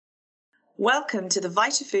Welcome to the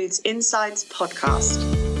Vitafoods Insights podcast.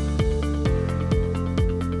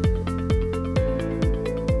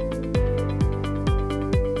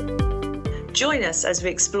 Join us as we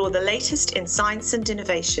explore the latest in science and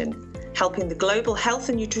innovation, helping the global health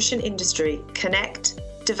and nutrition industry connect,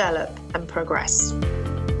 develop, and progress.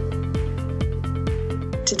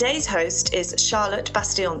 Today's host is Charlotte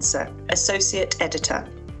Bastiaanse, Associate Editor.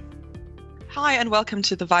 Hi, and welcome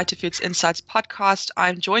to the Vitafoods Insights podcast.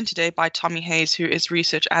 I'm joined today by Tommy Hayes, who is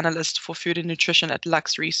Research Analyst for Food and Nutrition at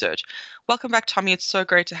Lux Research. Welcome back, Tommy. It's so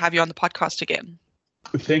great to have you on the podcast again.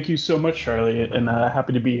 Thank you so much, Charlie, and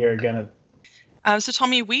happy to be here again. So,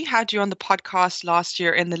 Tommy, we had you on the podcast last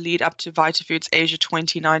year in the lead up to Vitafoods Asia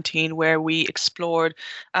 2019, where we explored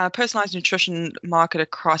personalized nutrition market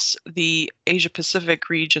across the Asia Pacific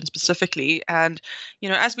region specifically. And,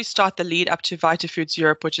 as we start the lead up to Vitafoods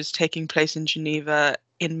Europe, which is taking place in Geneva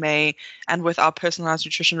in May, and with our personalized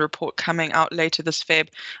nutrition report coming out later this Feb,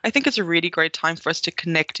 I think it's a really great time for us to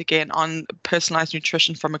connect again on personalized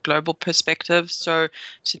nutrition from a global perspective. So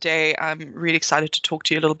today I'm really excited to talk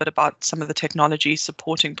to you a little bit about some of the technology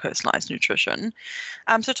supporting personalized nutrition.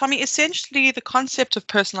 So Tommy, essentially the concept of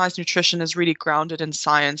personalized nutrition is really grounded in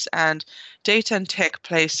science, and data and tech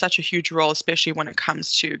play such a huge role, especially when it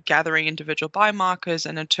comes to gathering individual biomarkers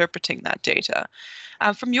and interpreting that data.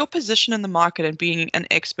 From your position in the market and being an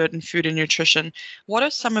expert in food and nutrition, what are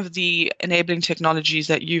some of the enabling technologies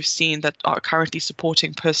that you've seen that are currently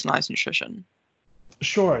supporting personalized nutrition?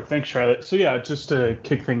 Sure. Thanks, Charlotte. So just to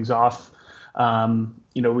kick things off,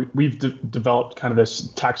 we've developed kind of this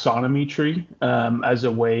taxonomy tree as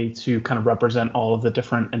a way to kind of represent all of the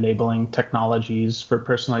different enabling technologies for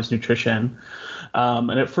personalized nutrition.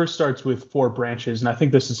 And it first starts with 4 branches. And I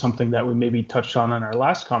think this is something that we maybe touched on in our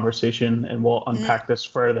last conversation, and we'll unpack this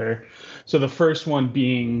further. So the first one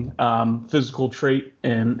being physical trait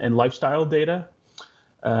and lifestyle data.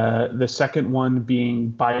 The second one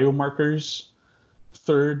being biomarkers.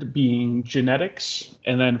 Third being genetics,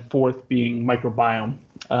 and then fourth being microbiome.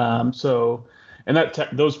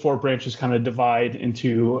 Those 4 branches kind of divide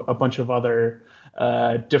into a bunch of other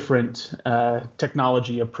different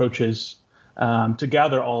technology approaches to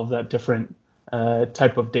gather all of that different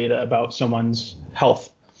type of data about someone's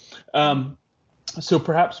health. So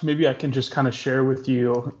perhaps maybe I can just kind of share with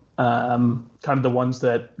you kind of the ones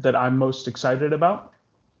that I'm most excited about.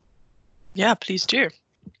 Yeah, please do.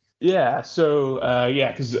 Yeah. So,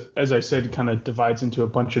 because as I said, it kind of divides into a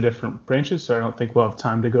bunch of different branches. So I don't think we'll have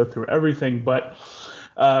time to go through everything, but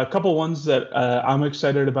a couple ones that I'm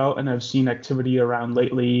excited about and I've seen activity around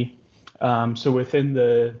lately. So within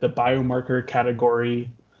the biomarker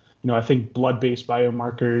category, I think blood-based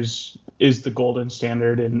biomarkers is the golden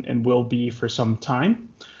standard and will be for some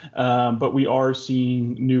time. But we are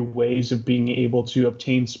seeing new ways of being able to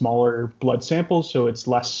obtain smaller blood samples, so it's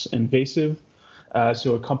less invasive.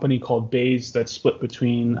 So a company called Bayes that's split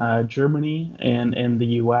between Germany and the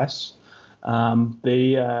US,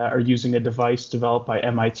 they are using a device developed by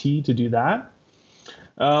MIT to do that.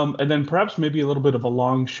 And then perhaps maybe a little bit of a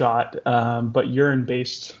long shot, but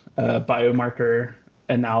urine-based biomarker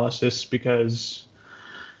analysis, because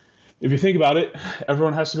if you think about it,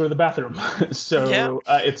 everyone has to go to the bathroom. So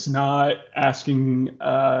it's not asking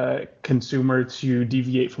a consumer to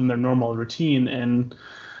deviate from their normal routine. And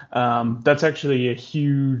that's actually a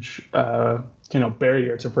huge,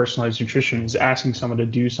 barrier to personalized nutrition, is asking someone to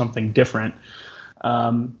do something different.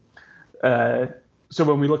 So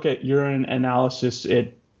when we look at urine analysis,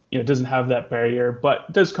 it doesn't have that barrier, but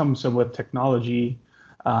it does come some with technology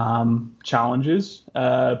challenges.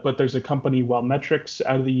 But there's a company, Wellmetrics,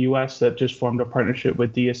 out of the US that just formed a partnership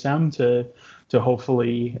with DSM to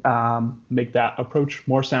hopefully make that approach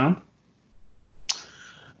more sound.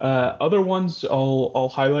 Other ones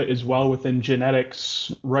I'll highlight as well within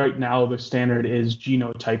genetics. Right now, the standard is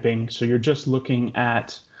genotyping. So you're just looking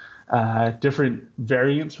at different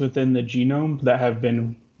variants within the genome that have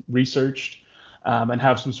been researched and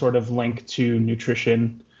have some sort of link to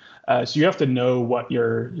nutrition. So you have to know what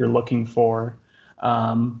you're looking for.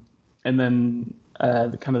 And then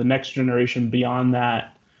the next generation beyond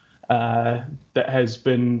that that has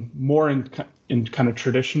been more in kind of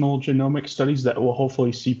traditional genomic studies that will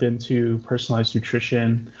hopefully seep into personalized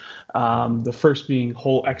nutrition. The first being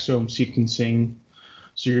whole exome sequencing.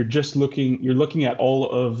 So you're looking at all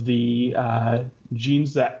of the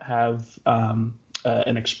genes that have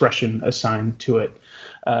an expression assigned to it.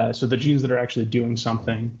 So the genes that are actually doing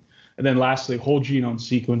something. And then lastly, whole genome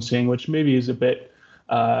sequencing, which maybe is a bit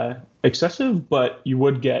excessive, but you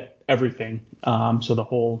would get everything. So the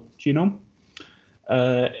whole genome.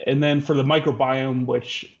 And then for the microbiome,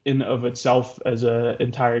 which in of itself as an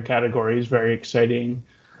entire category is very exciting.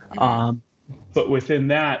 But within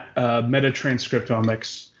that,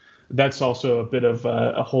 metatranscriptomics, that's also a bit of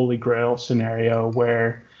a holy grail scenario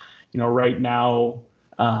where, right now,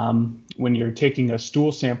 when you're taking a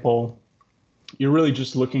stool sample, you're really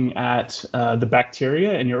just looking at the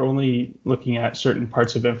bacteria, and you're only looking at certain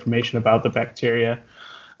parts of information about the bacteria.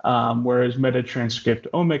 Whereas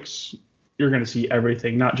metatranscriptomics, you're going to see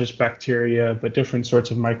everything, not just bacteria, but different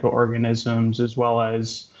sorts of microorganisms, as well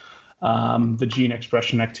as the gene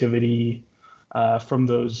expression activity from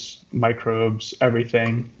those microbes,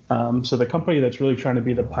 everything. So the company that's really trying to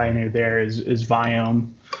be the pioneer there is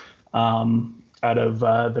Viome, out of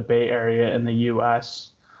the Bay Area in the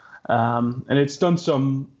U.S. And it's done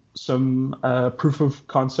some proof of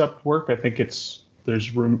concept work. I think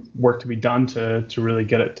there's work to be done to really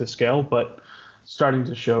get it to scale, but starting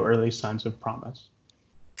to show early signs of promise.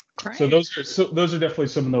 Great. So those are definitely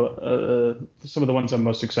some of the ones I'm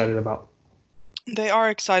most excited about. They are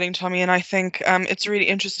exciting, Tommy, and I think it's really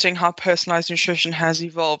interesting how personalized nutrition has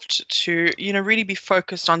evolved to, really be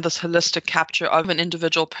focused on this holistic capture of an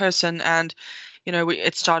individual person. And,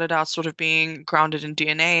 it started out sort of being grounded in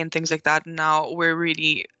DNA and things like that. And now we're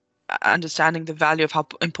really understanding the value of how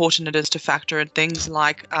important it is to factor in things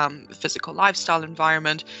like physical lifestyle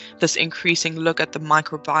environment, this increasing look at the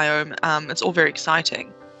microbiome. It's all very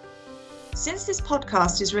exciting. Since this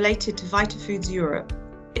podcast is related to Vitafoods Europe,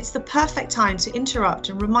 it's the perfect time to interrupt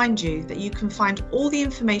and remind you that you can find all the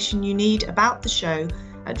information you need about the show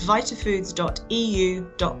at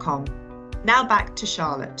vitafoods.eu.com. Now back to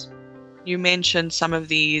Charlotte. You mentioned some of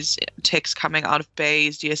these techs coming out of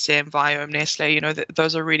Bayes, DSM, Viome, Nestle,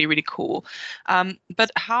 those are really, really cool.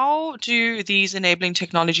 But how do these enabling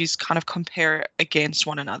technologies kind of compare against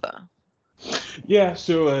one another? Yeah,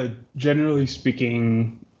 so generally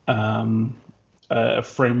speaking, a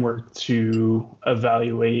framework to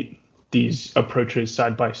evaluate these approaches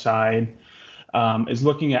side by side is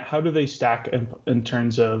looking at how do they stack in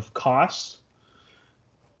terms of cost,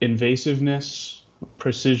 invasiveness,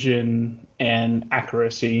 precision, and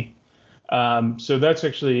accuracy. So that's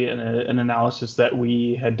actually an analysis that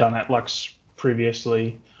we had done at Lux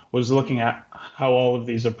previously, was looking at how all of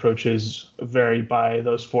these approaches vary by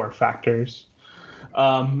those four factors.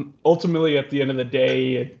 Ultimately, at the end of the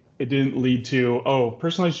day, it didn't lead to,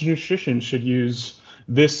 personalized nutrition should use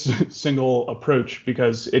this single approach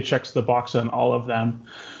because it checks the box on all of them.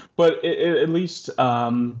 But it at least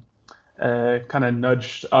kind of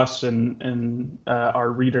nudged us and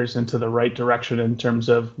our readers into the right direction in terms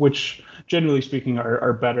of which, generally speaking,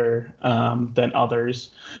 are better than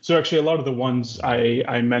others. So actually, a lot of the ones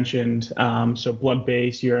I mentioned, so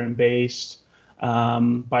blood-based, urine-based,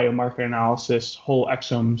 biomarker analysis, whole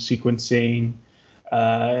exome sequencing,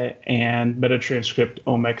 and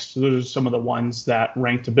metatranscriptomics. So those are some of the ones that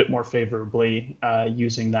ranked a bit more favorably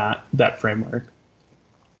using that framework.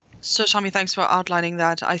 So, Tommy, thanks for outlining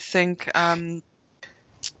that. I think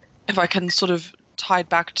if I can sort of tie it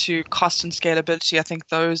back to cost and scalability, I think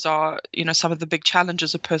those are, some of the big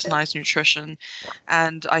challenges of personalized nutrition.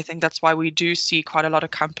 And I think that's why we do see quite a lot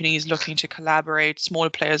of companies looking to collaborate,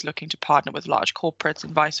 smaller players looking to partner with large corporates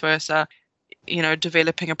and vice versa,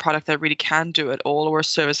 developing a product that really can do it all, or a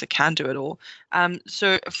service that can do it all.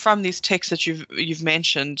 So from these techs that you've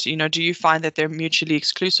mentioned, do you find that they're mutually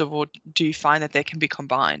exclusive, or do you find that they can be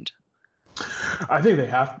combined? I think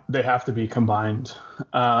they have to be combined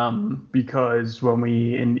because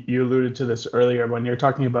and you alluded to this earlier, when you're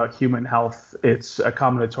talking about human health, it's a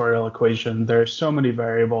combinatorial equation. There are so many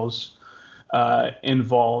variables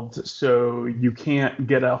involved, so you can't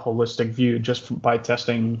get a holistic view just by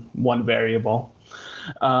testing one variable.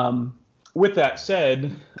 With that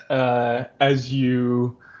said, as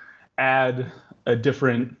you add a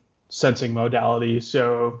different sensing modality,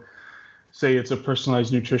 so say it's a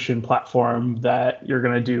personalized nutrition platform that you're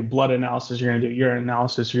going to do blood analysis, you're going to do urine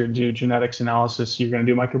analysis, you're going to do genetics analysis, you're going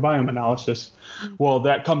to do microbiome analysis. Well,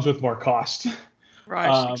 that comes with more cost.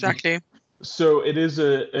 Right, exactly. So it is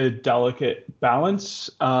a delicate balance.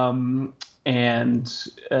 And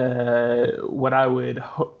what I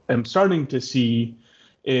am starting to see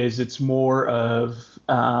is it's more of,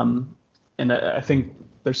 and I think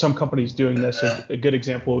there's some companies doing this. A good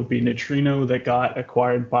example would be Neutrino that got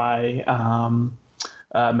acquired by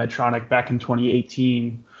Medtronic back in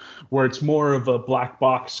 2018, where it's more of a black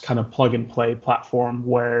box kind of plug and play platform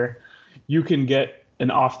where you can get an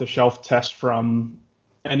off-the-shelf test from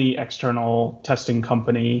any external testing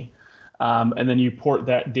company, and then you port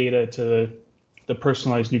that data to the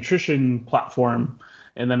personalized nutrition platform,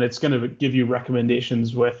 and then it's going to give you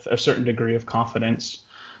recommendations with a certain degree of confidence.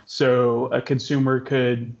 So a consumer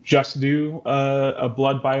could just do a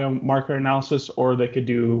blood biomarker analysis, or they could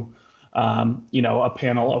do, a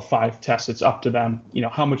panel of 5 tests. It's up to them.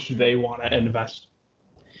 How much do they want to invest?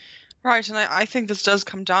 Right, and I think this does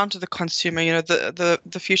come down to the consumer.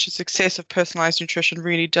 The future success of personalized nutrition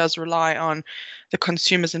really does rely on the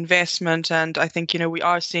consumer's investment, and I think we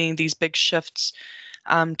are seeing these big shifts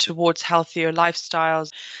towards healthier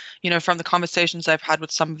lifestyles. From the conversations I've had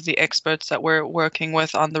with some of the experts that we're working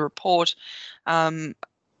with on the report,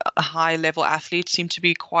 high-level athletes seem to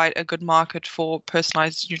be quite a good market for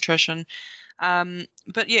personalized nutrition.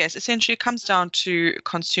 But yes, essentially it comes down to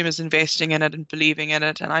consumers investing in it and believing in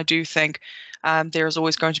it. And I do think there is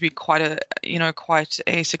always going to be quite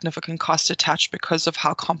a significant cost attached because of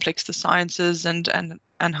how complex the science is and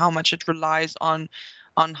how much it relies on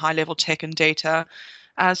high-level tech and data.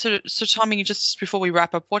 So Tommy, just before we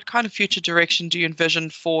wrap up, what kind of future direction do you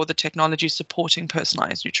envision for the technology supporting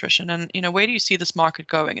personalized nutrition? And where do you see this market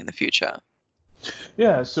going in the future?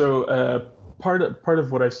 Yeah, so part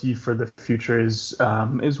of what I see for the future is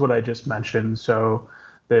what I just mentioned. So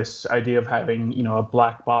this idea of having a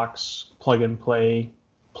black box plug and play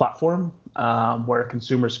platform where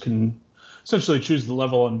consumers can essentially choose the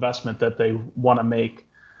level of investment that they want to make.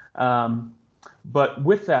 But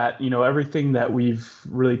with that, everything that we've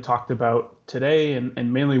really talked about today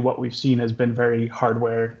and mainly what we've seen has been very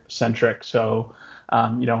hardware centric. So,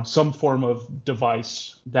 some form of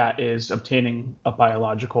device that is obtaining a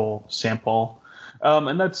biological sample.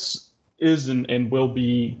 And is and will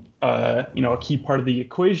be, a key part of the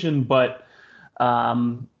equation. But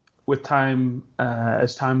with time,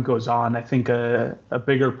 as time goes on, I think a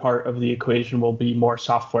bigger part of the equation will be more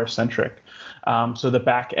software centric. So the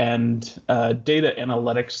back end data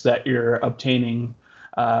analytics that you're obtaining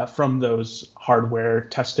from those hardware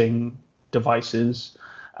testing devices,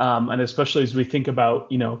 and especially as we think about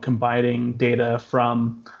combining data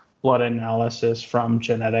from blood analysis, from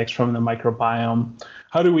genetics, from the microbiome,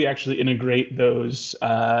 how do we actually integrate those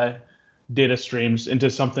data streams into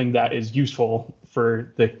something that is useful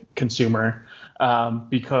for the consumer?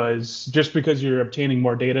 Because just because you're obtaining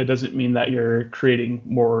more data doesn't mean that you're creating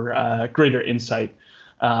more greater insight.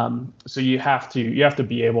 So you have to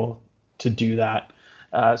be able to do that.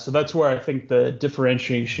 So that's where I think the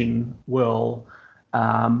differentiation will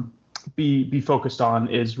be focused on,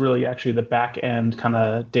 is really actually the back end kind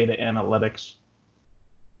of data analytics.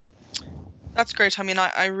 That's great. I mean,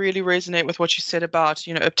 I really resonate with what you said about,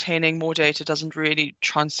 obtaining more data doesn't really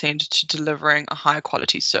transcend to delivering a higher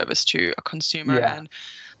quality service to a consumer. Yeah. And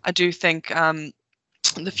I do think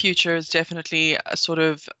the future is definitely a sort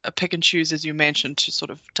of a pick and choose, as you mentioned, to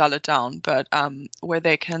sort of dull it down, but where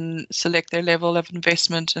they can select their level of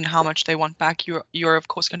investment and how much they want back. You're of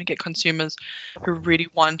course going to get consumers who really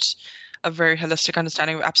want a very holistic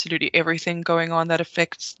understanding of absolutely everything going on that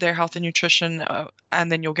affects their health and nutrition.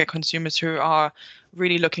 And then you'll get consumers who are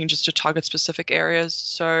really looking just to target specific areas.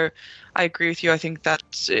 So I agree with you. I think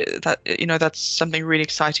that's something really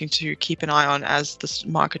exciting to keep an eye on as this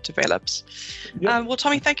market develops. Yep. Well,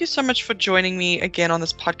 Tommy, thank you so much for joining me again on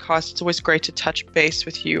this podcast. It's always great to touch base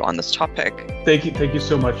with you on this topic. Thank you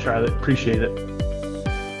so much, Charlotte. Appreciate it.